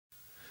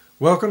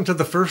Welcome to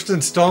the first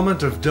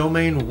installment of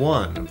Domain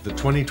 1 of the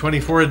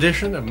 2024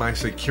 edition of my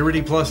Security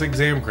Plus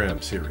Exam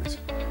Cram series.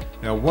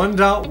 Now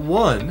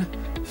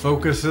 1.1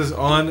 focuses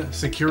on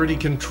security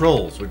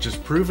controls, which has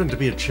proven to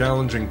be a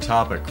challenging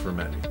topic for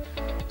many.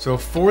 So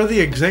for the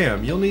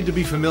exam, you'll need to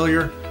be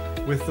familiar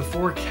with the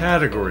 4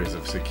 categories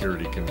of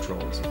security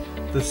controls,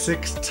 the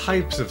 6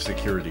 types of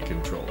security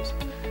controls.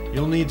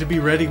 You'll need to be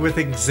ready with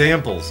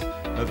examples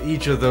of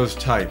each of those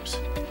types,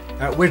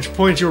 at which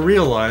point you'll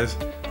realize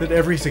that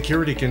every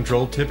security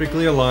control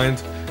typically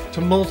aligns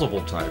to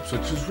multiple types,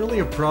 which is really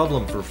a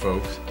problem for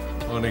folks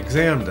on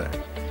exam day.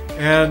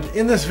 And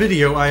in this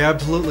video, I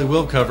absolutely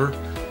will cover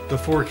the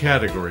 4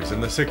 categories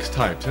and the 6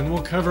 types, and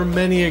we'll cover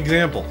many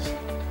examples.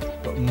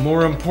 But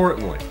more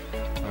importantly,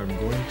 I'm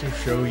going to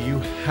show you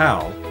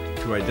how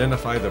to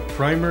identify the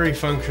primary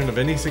function of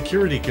any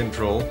security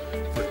control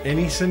for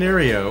any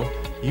scenario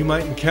you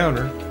might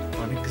encounter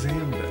on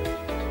exam day.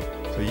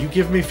 So you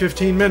give me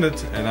 15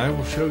 minutes and I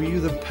will show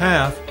you the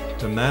path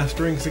to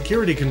mastering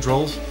security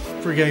controls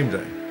for game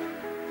day.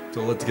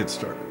 So let's get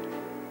started.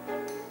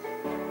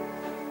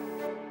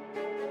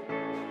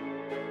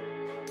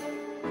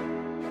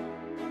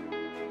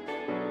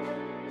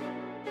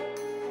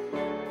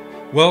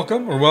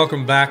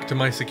 Welcome back to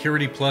my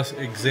Security Plus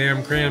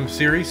Exam Cram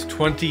series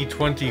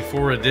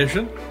 2024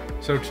 edition.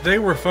 So today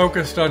we're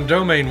focused on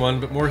Domain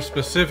 1, but more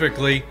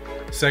specifically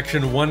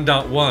Section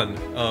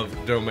 1.1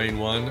 of Domain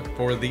 1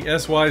 for the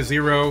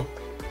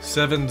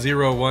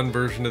SY0-701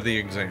 version of the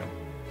exam.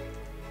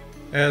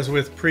 As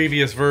with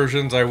previous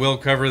versions, I will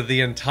cover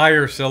the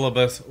entire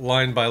syllabus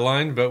line by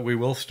line, but we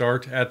will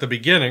start at the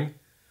beginning,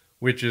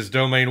 which is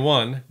Domain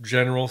 1,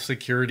 General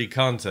Security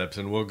Concepts,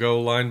 and we'll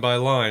go line by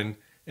line,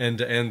 end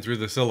to end through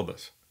the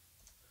syllabus.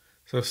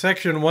 So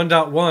Section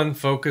 1.1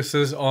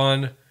 focuses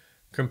on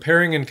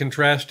comparing and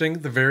contrasting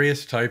the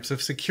various types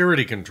of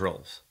security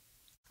controls.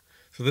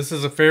 So this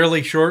is a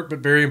fairly short but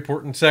very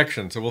important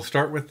section. So we'll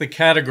start with the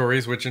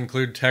categories, which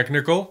include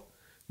technical,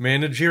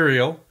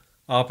 managerial,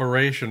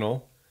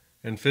 operational,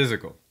 and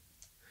physical.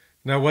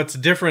 Now what's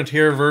different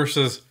here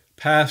versus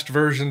past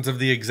versions of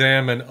the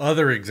exam and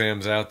other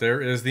exams out there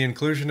is the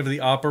inclusion of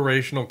the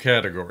operational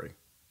category.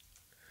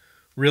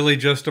 Really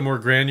just a more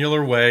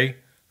granular way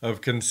of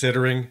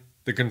considering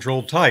the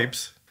control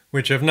types,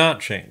 which have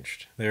not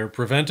changed. They are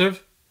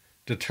preventive,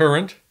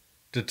 deterrent,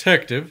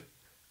 detective,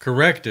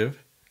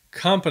 corrective,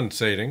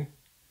 compensating,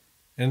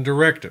 and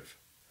directive.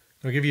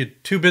 I'll give you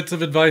 2 bits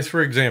of advice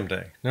for exam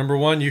day. Number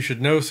 1, you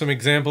should know some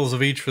examples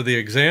of each for the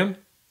exam.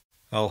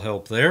 I'll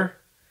help there.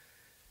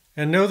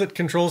 And know that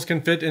controls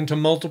can fit into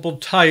multiple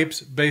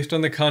types based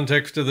on the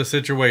context of the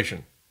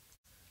situation.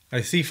 I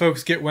see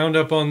folks get wound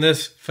up on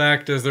this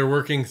fact as they're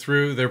working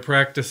through their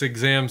practice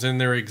exams and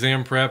their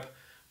exam prep.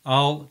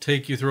 I'll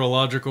take you through a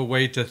logical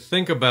way to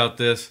think about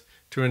this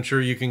to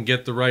ensure you can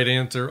get the right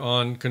answer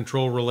on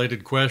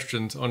control-related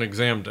questions on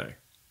exam day.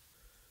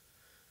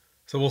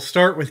 So we'll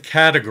start with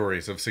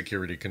categories of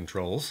security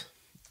controls.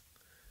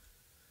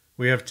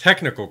 We have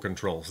technical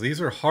controls.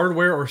 These are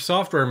hardware or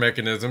software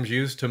mechanisms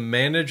used to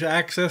manage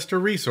access to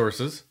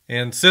resources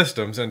and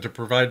systems and to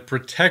provide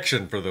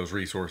protection for those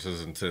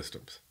resources and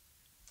systems.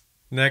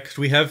 Next,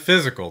 we have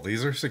physical.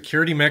 These are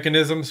security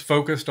mechanisms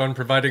focused on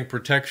providing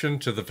protection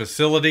to the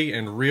facility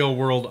and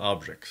real-world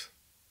objects.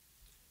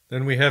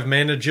 Then we have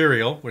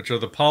managerial, which are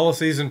the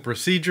policies and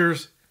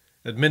procedures,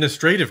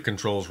 administrative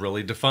controls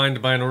really,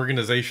 defined by an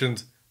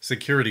organization's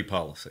security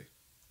policy.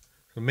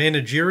 So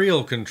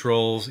managerial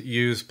controls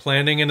use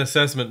planning and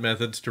assessment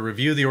methods to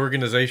review the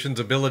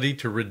organization's ability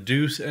to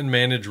reduce and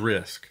manage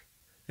risk.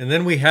 And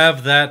then we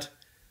have that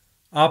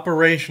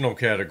operational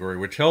category,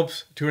 which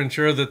helps to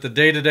ensure that the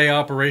day-to-day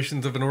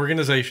operations of an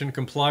organization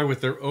comply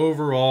with their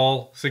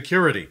overall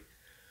security,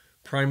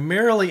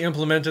 primarily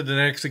implemented and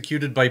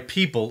executed by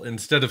people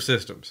instead of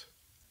systems.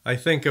 I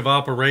think of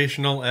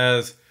operational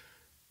as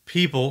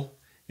people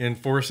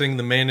enforcing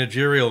the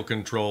managerial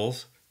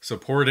controls,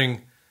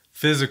 supporting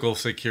physical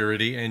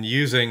security, and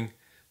using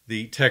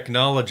the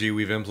technology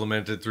we've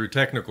implemented through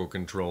technical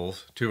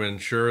controls to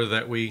ensure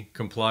that we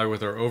comply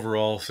with our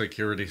overall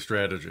security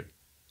strategy.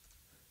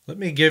 Let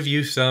me give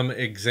you some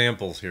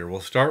examples here. We'll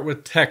start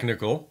with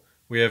technical.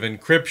 We have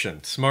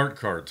encryption, smart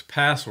cards,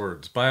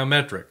 passwords,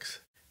 biometrics,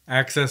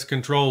 access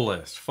control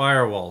lists,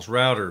 firewalls,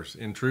 routers,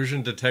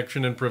 intrusion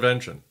detection and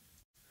prevention.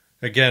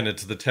 Again,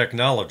 it's the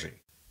technology.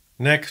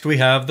 Next, we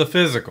have the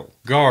physical.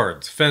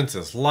 Guards,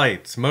 fences,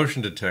 lights,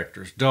 motion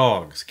detectors,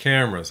 dogs,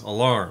 cameras,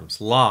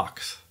 alarms,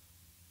 locks.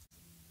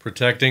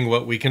 Protecting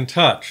what we can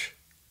touch.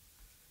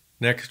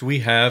 Next,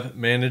 we have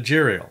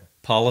managerial.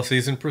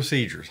 Policies and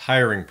procedures,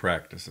 hiring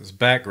practices,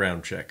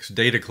 background checks,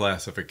 data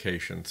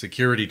classification,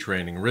 security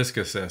training, risk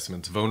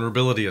assessments,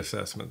 vulnerability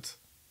assessments.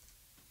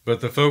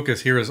 But the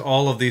focus here is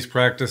all of these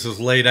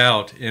practices laid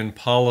out in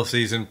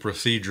policies and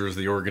procedures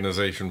the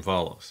organization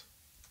follows.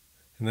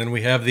 And then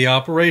we have the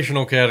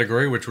operational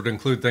category, which would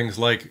include things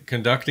like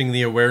conducting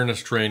the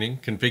awareness training,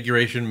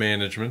 configuration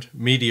management,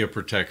 media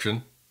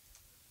protection,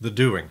 the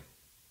doing.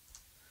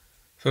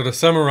 So to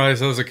summarize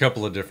those a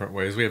couple of different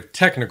ways, we have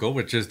technical,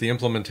 which is the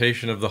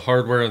implementation of the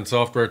hardware and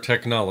software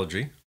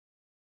technology.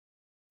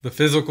 The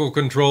physical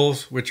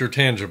controls, which are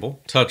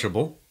tangible,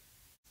 touchable.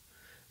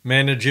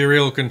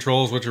 Managerial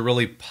controls, which are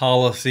really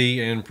policy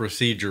and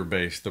procedure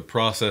based, the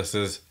process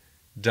is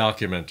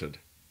documented.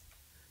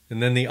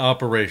 And then the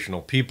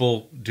operational,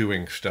 people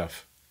doing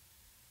stuff.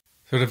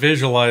 So to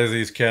visualize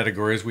these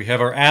categories, we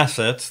have our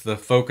assets, the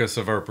focus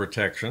of our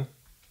protection.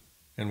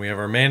 And we have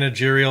our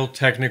managerial,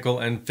 technical,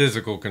 and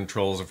physical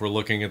controls if we're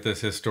looking at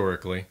this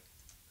historically.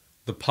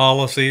 The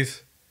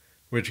policies,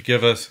 which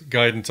give us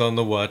guidance on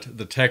the what.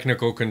 The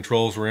technical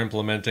controls, we're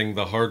implementing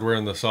the hardware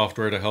and the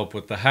software to help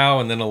with the how,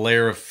 and then a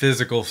layer of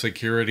physical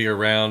security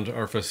around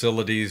our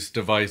facilities,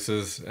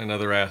 devices, and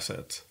other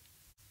assets.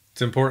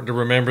 It's important to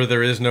remember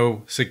there is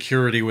no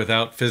security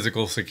without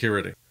physical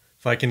security.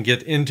 If I can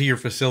get into your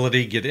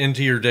facility, get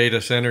into your data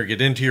center,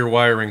 get into your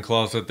wiring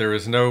closet, there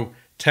is no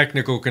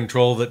technical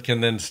control that can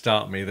then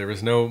stop me. There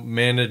is no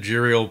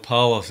managerial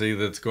policy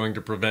that's going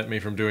to prevent me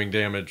from doing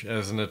damage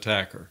as an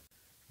attacker.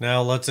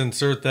 Now let's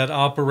insert that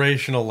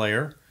operational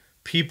layer,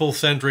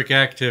 people-centric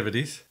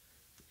activities,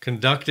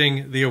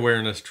 conducting the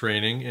awareness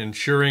training,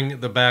 ensuring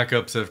the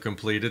backups have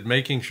completed,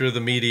 making sure the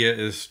media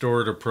is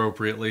stored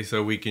appropriately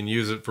so we can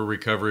use it for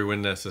recovery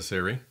when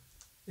necessary,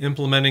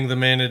 implementing the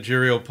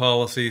managerial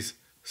policies,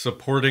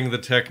 supporting the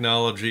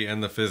technology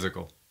and the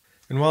physical.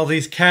 And while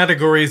these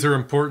categories are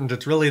important,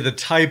 it's really the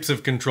types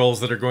of controls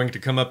that are going to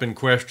come up in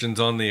questions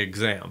on the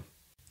exam.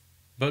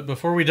 But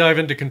before we dive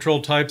into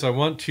control types, I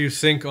want to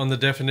sync on the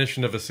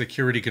definition of a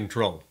security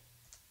control.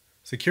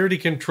 Security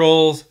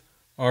controls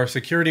are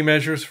security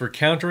measures for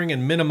countering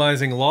and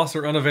minimizing loss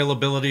or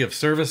unavailability of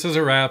services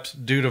or apps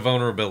due to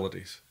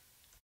vulnerabilities.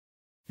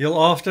 You'll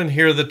often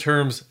hear the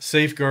terms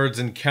safeguards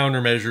and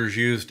countermeasures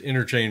used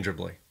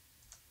interchangeably.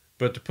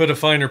 But to put a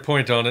finer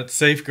point on it,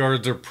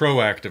 safeguards are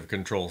proactive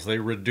controls. They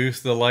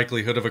reduce the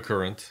likelihood of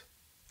occurrence.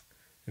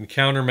 And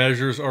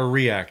countermeasures are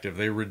reactive.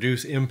 They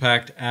reduce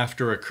impact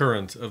after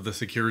occurrence of the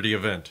security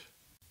event.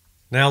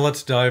 Now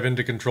let's dive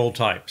into control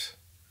types.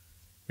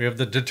 We have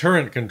the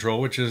deterrent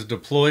control, which is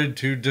deployed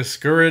to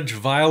discourage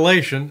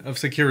violation of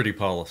security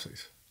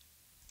policies.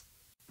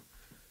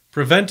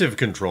 Preventive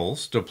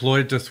controls,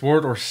 deployed to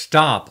thwart or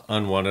stop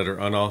unwanted or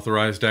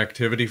unauthorized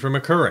activity from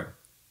occurring.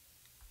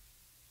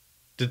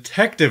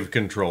 Detective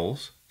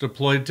controls,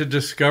 deployed to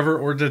discover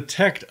or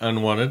detect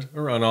unwanted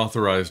or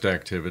unauthorized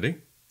activity.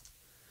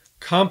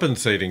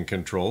 Compensating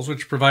controls,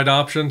 which provide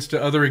options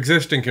to other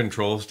existing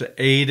controls to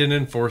aid in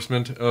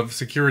enforcement of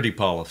security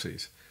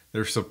policies.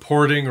 They're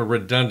supporting or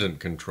redundant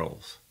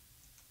controls.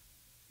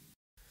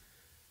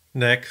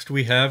 Next,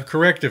 we have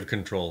corrective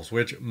controls,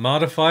 which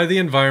modify the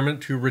environment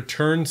to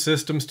return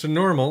systems to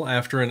normal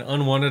after an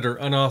unwanted or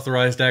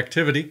unauthorized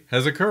activity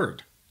has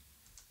occurred.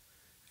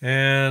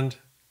 And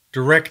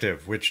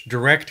directive, which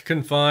direct,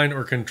 confine,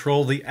 or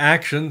control the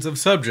actions of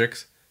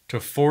subjects to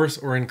force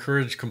or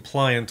encourage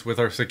compliance with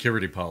our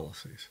security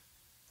policies.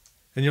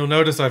 And you'll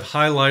notice I've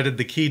highlighted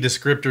the key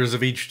descriptors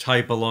of each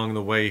type along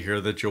the way here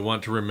that you'll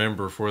want to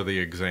remember for the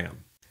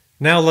exam.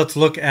 Now let's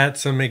look at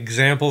some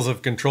examples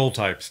of control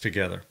types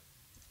together.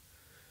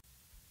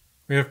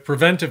 We have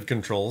preventive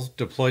controls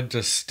deployed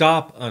to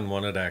stop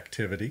unwanted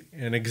activity,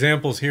 and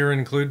examples here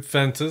include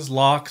fences,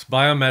 locks,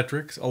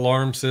 biometrics,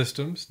 alarm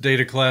systems,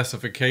 data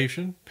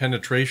classification,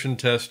 penetration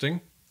testing,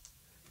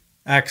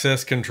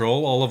 access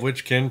control, all of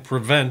which can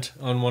prevent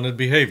unwanted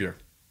behavior.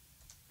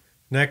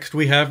 Next,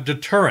 we have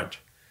deterrent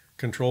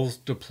controls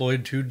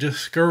deployed to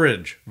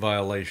discourage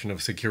violation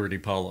of security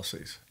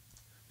policies.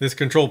 This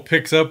control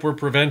picks up where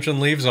prevention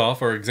leaves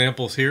off. Our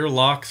examples here: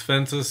 locks,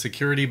 fences,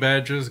 security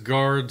badges,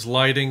 guards,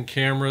 lighting,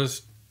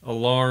 cameras,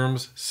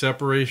 alarms,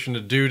 separation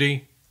of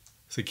duty,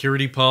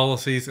 security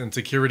policies, and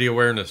security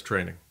awareness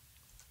training.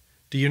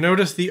 Do you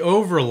notice the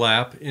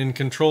overlap in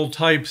control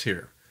types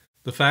here?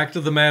 The fact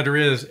of the matter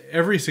is,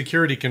 every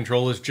security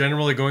control is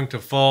generally going to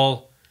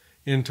fall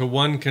into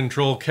one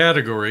control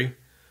category,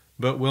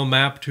 but will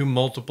map to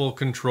multiple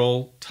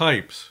control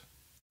types.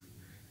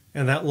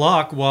 And that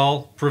lock,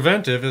 while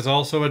preventive, is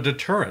also a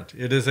deterrent.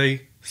 It is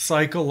a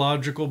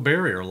psychological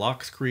barrier.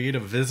 Locks create a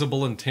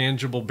visible and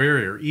tangible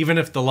barrier, even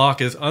if the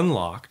lock is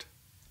unlocked.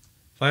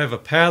 If I have a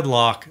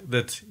padlock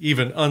that's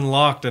even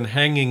unlocked and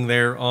hanging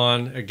there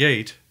on a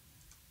gate,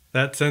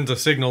 that sends a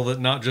signal that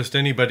not just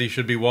anybody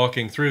should be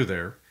walking through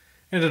there.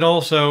 And it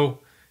also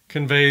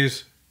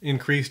conveys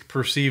increased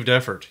perceived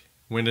effort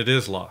when it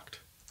is locked.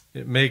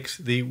 It makes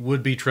the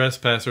would-be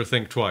trespasser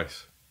think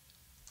twice.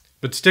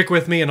 But stick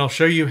with me and I'll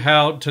show you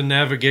how to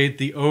navigate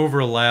the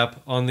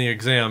overlap on the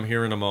exam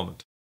here in a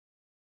moment.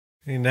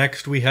 Okay,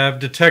 next we have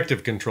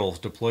detective controls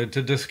deployed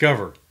to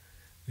discover.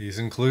 These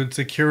include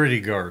security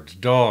guards,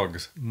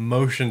 dogs,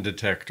 motion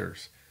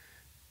detectors,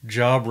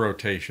 job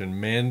rotation,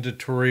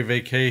 mandatory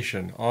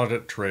vacation,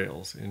 audit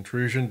trails,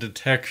 intrusion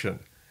detection.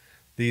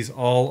 These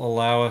all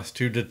allow us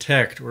to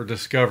detect or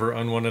discover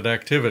unwanted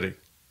activity.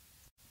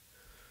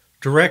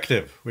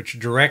 Directive, which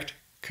direct,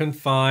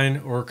 confine,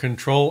 or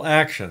control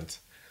actions.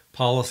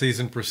 Policies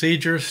and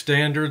procedures,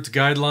 standards,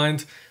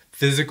 guidelines.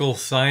 physical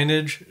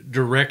signage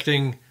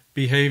directing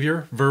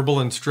behavior, verbal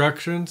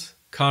instructions,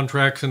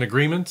 contracts and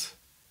agreements,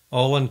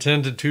 all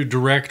intended to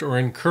direct or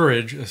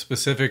encourage a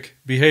specific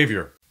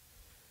behavior.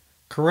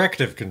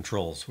 Corrective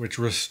controls, which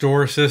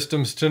restore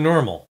systems to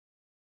normal.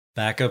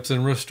 Backups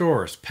and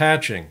restores,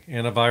 patching,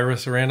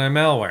 antivirus or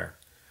anti-malware,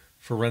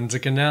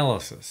 forensic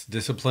analysis,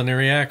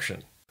 disciplinary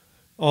action,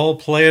 all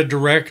play a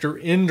direct or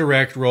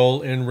indirect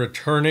role in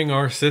returning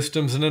our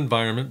systems and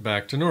environment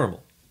back to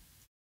normal.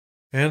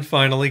 And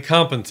finally,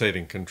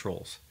 compensating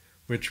controls,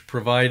 which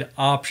provide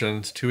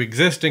options to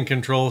existing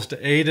controls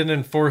to aid in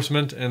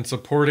enforcement and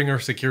supporting our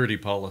security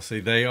policy.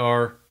 They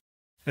are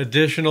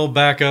additional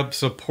backup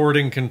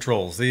supporting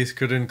controls. These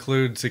could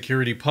include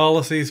security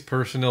policies,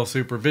 personnel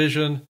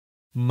supervision,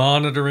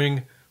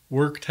 monitoring,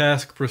 work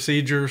task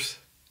procedures.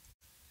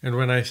 And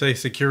when I say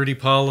security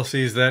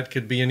policies, that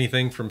could be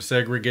anything from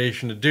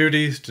segregation of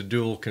duties to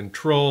dual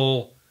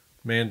control,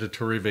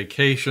 mandatory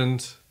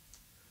vacations,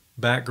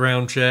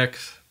 background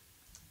checks.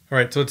 All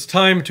right, so it's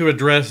time to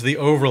address the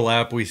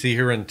overlap we see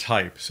here in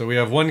type. So we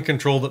have one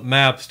control that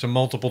maps to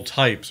multiple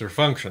types or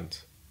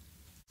functions.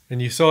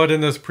 And you saw it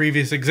in those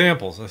previous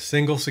examples. A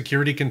single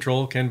security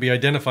control can be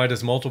identified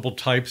as multiple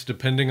types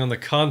depending on the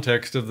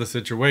context of the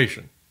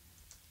situation.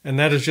 And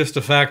that is just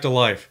a fact of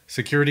life.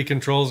 Security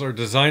controls are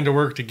designed to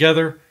work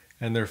together,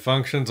 and their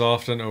functions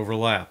often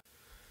overlap.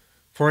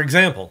 For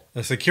example,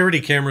 a security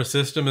camera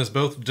system is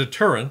both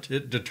deterrent,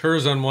 it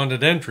deters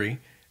unwanted entry,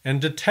 and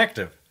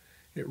detective.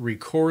 It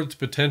records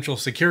potential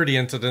security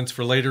incidents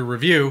for later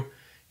review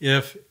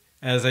if,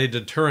 as a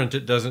deterrent,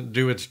 it doesn't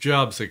do its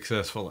job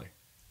successfully.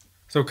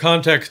 So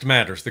context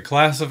matters. The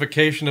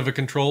classification of a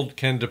control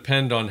can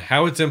depend on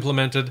how it's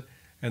implemented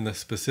and the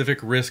specific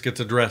risk it's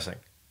addressing.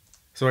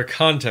 So a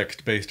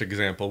context-based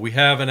example. We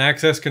have an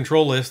access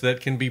control list that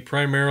can be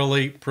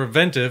primarily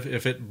preventive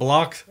if it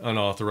blocks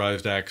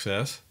unauthorized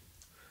access,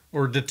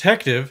 or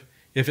detective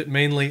if it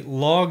mainly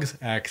logs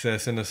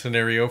access in a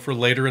scenario for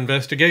later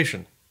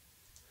investigation.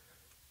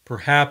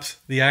 Perhaps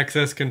the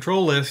access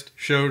control list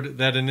showed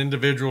that an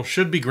individual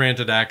should be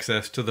granted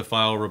access to the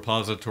file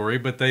repository,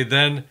 but they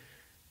then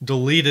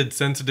deleted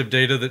sensitive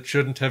data that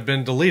shouldn't have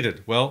been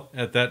deleted. Well,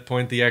 at that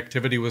point the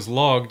activity was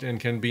logged and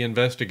can be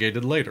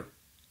investigated later.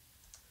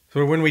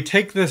 So when we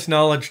take this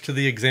knowledge to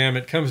the exam,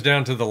 it comes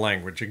down to the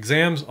language.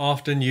 Exams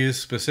often use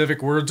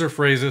specific words or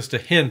phrases to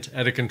hint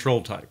at a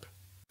control type.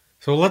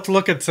 So let's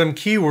look at some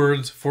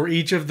keywords for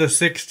each of the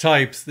 6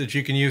 types that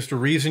you can use to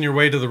reason your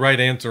way to the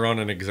right answer on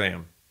an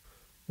exam.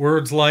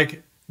 Words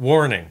like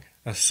warning,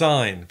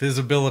 assign,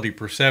 visibility,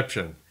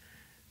 perception.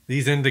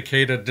 These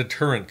indicate a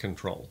deterrent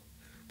control.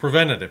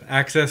 Preventative,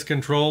 access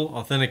control,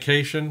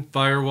 authentication,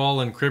 firewall,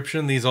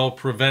 encryption. These all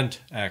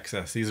prevent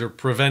access. These are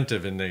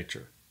preventive in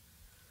nature.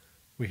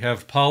 We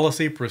have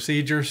policy,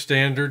 procedure,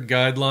 standard,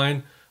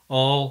 guideline,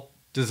 all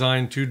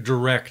designed to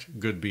direct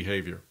good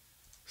behavior.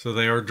 So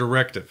they are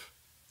directive.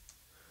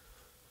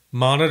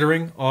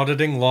 Monitoring,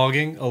 auditing,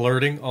 logging,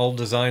 alerting, all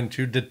designed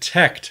to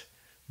detect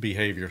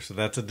behavior. So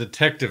that's a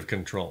detective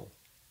control.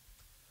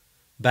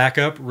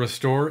 Backup,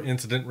 restore,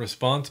 incident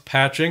response,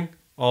 patching,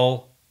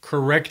 all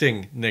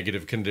correcting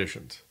negative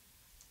conditions.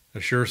 A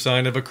sure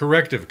sign of a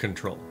corrective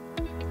control.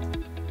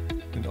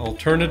 An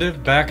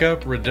alternative,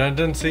 backup,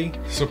 redundancy,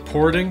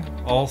 supporting,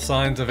 all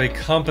signs of a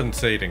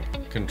compensating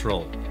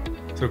control.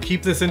 So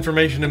keep this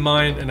information in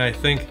mind, and I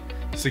think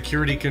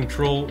security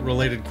control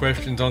related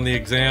questions on the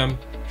exam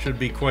should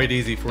be quite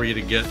easy for you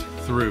to get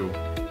through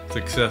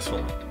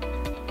successfully.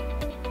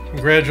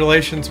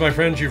 Congratulations, my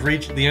friends, you've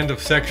reached the end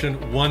of section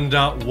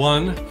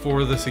 1.1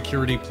 for the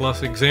Security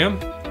Plus exam.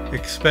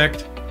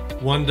 Expect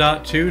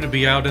 1.2 to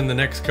be out in the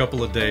next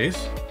couple of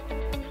days.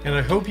 And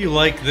I hope you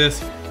like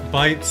this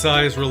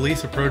bite-sized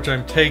release approach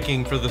I'm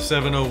taking for the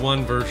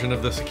 701 version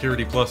of the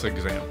Security Plus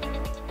exam.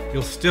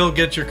 You'll still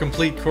get your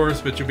complete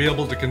course, but you'll be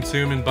able to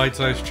consume in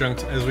bite-sized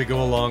chunks as we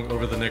go along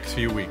over the next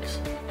few weeks.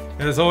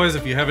 As always,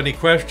 if you have any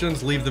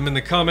questions, leave them in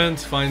the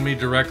comments. Find me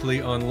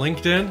directly on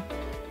LinkedIn.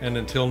 And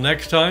until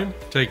next time,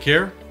 take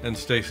care and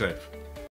stay safe.